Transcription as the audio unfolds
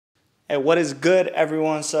Hey, what is good,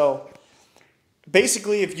 everyone? So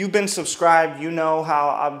basically, if you've been subscribed, you know how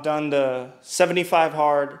I've done the 75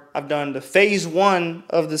 hard. I've done the phase 1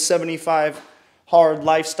 of the 75 hard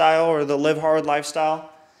lifestyle, or the live hard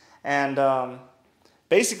lifestyle. And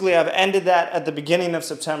basically, I've ended that at the beginning of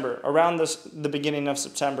September, around the beginning of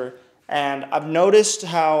September. And I've noticed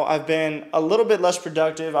how I've been a little bit less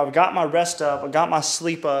productive. I've got my rest up, I got my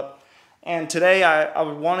sleep up. And today I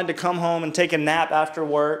wanted to come home and take a nap after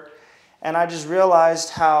work. And I just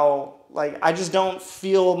realized how, I just don't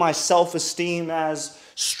feel my self-esteem as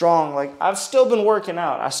strong. I've still been working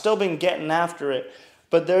out. I've still been getting after it.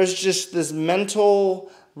 But there's just this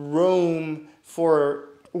mental room for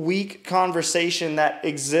weak conversation that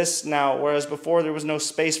exists now, whereas before there was no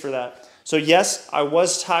space for that. So yes, I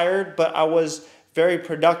was tired, but I was very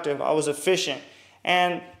productive. I was efficient.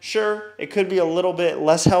 And sure, it could be a little bit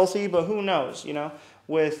less healthy, but who knows,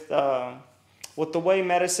 with the way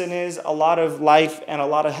medicine is, a lot of life and a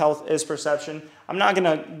lot of health is perception. I'm not going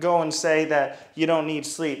to go and say that you don't need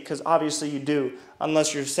sleep, because obviously you do,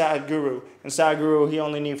 unless you're Sadhguru. And Sadhguru, he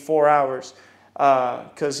only needs 4 hours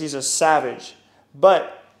because he's a savage.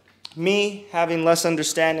 But me, having less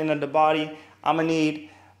understanding of the body, I'm going to need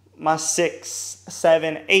my 6,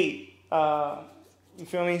 7, 8. You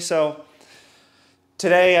feel me? So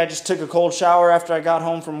today I just took a cold shower after I got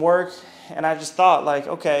home from work, and I just thought,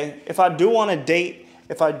 okay, if I do want to date,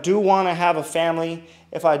 if I do want to have a family,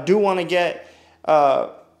 if I do want to get,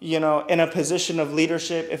 in a position of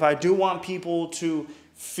leadership, if I do want people to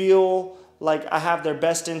feel like I have their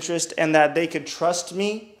best interest and that they could trust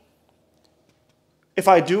me, if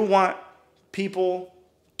I do want people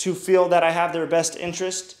to feel that I have their best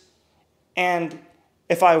interest, and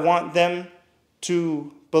if I want them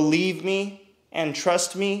to believe me and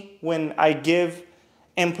trust me when I give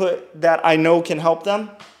input that I know can help them,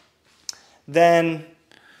 then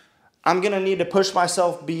I'm going to need to push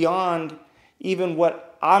myself beyond even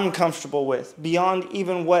what I'm comfortable with, beyond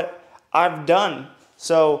even what I've done.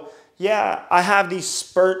 So yeah, I have these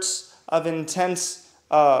spurts of intense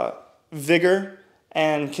vigor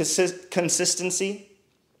and consistency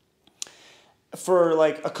for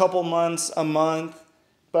a couple months, a month,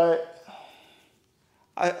 but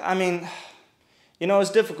I mean,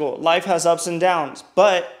 it's difficult. Life has ups and downs,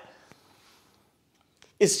 but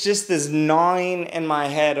it's just this gnawing in my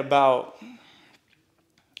head about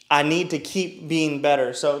I need to keep being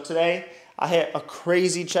better. So today I hit a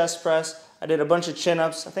crazy chest press. I did a bunch of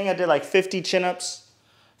chin-ups. I think I did 50 chin-ups,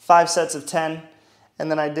 5 sets of 10,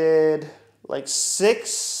 and then I did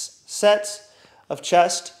 6 sets of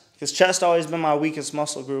chest, because chest always been my weakest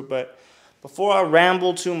muscle group. But before I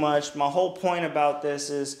ramble too much, my whole point about this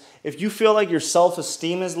is, if you feel like your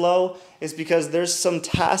self-esteem is low, it's because there's some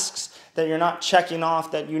tasks that you're not checking off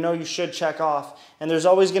that you should check off. And there's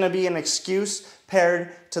always going to be an excuse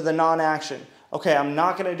paired to the non-action. Okay, I'm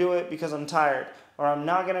not going to do it because I'm tired. Or I'm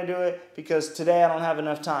not going to do it because today I don't have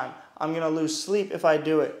enough time. I'm going to lose sleep if I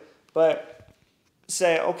do it. But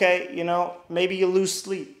say, okay, maybe you lose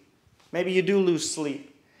sleep. Maybe you do lose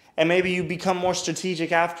sleep. And maybe you become more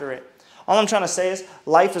strategic after it. All I'm trying to say is,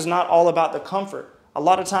 life is not all about the comfort. A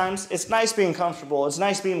lot of times, it's nice being comfortable. It's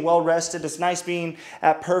nice being well-rested. It's nice being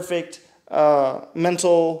at perfect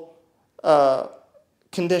mental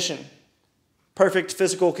condition, perfect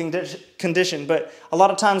physical condition. But a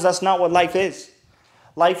lot of times, that's not what life is.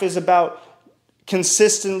 Life is about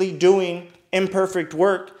consistently doing imperfect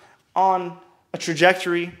work on a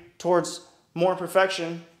trajectory towards more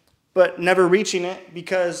perfection, but never reaching it,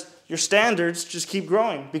 because your standards just keep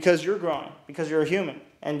growing, because you're growing, because you're a human,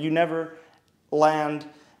 and you never land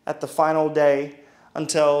at the final day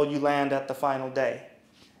until you land at the final day.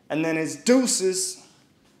 And then it's deuces.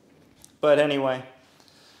 But anyway,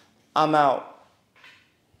 I'm out.